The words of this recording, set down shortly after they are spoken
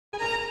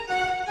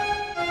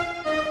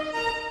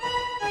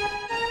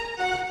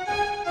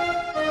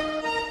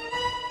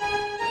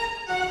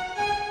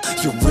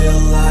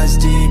still lies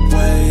deep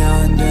way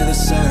under the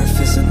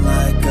surface. And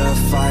like a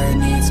fire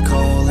needs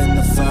coal in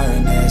the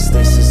furnace,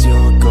 this is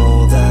your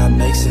goal that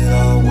makes it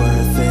all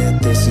worth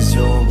it. This is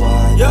your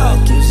why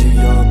that gives you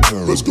your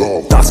purpose. Let's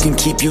go. Thoughts can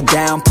keep you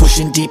down,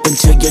 pushing deep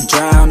until you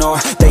drown, or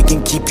they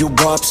can keep you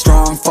up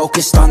strong,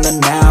 focused on the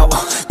now.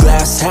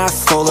 Glass half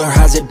full, or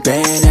has it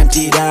been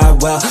emptied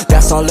out? Well,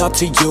 that's all up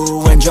to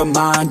you and your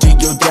mind. Do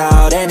you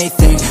doubt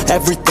anything,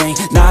 everything,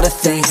 not a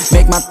thing?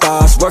 Make my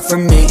thoughts work for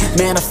me,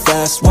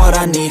 manifest what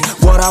I need,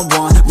 what I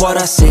want, what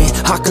I see.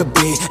 I could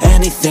be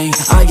anything,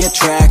 I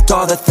attract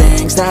all the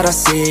things that I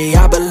see.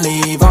 I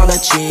believe I'll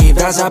achieve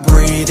as I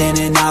breathe in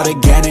and out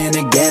again and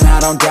again. I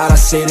don't doubt, I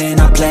sit and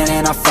I plan,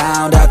 and I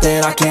found out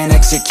that I can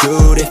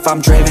execute if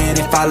I'm driven,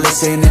 if I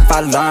listen, if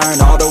I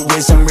learn all the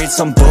wisdom. Read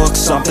some books,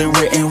 something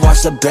written,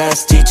 watch the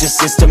best, teach a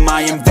system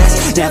I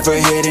invest. Never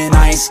hidden,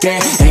 I ain't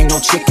scared, ain't no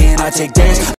chicken, I take dares.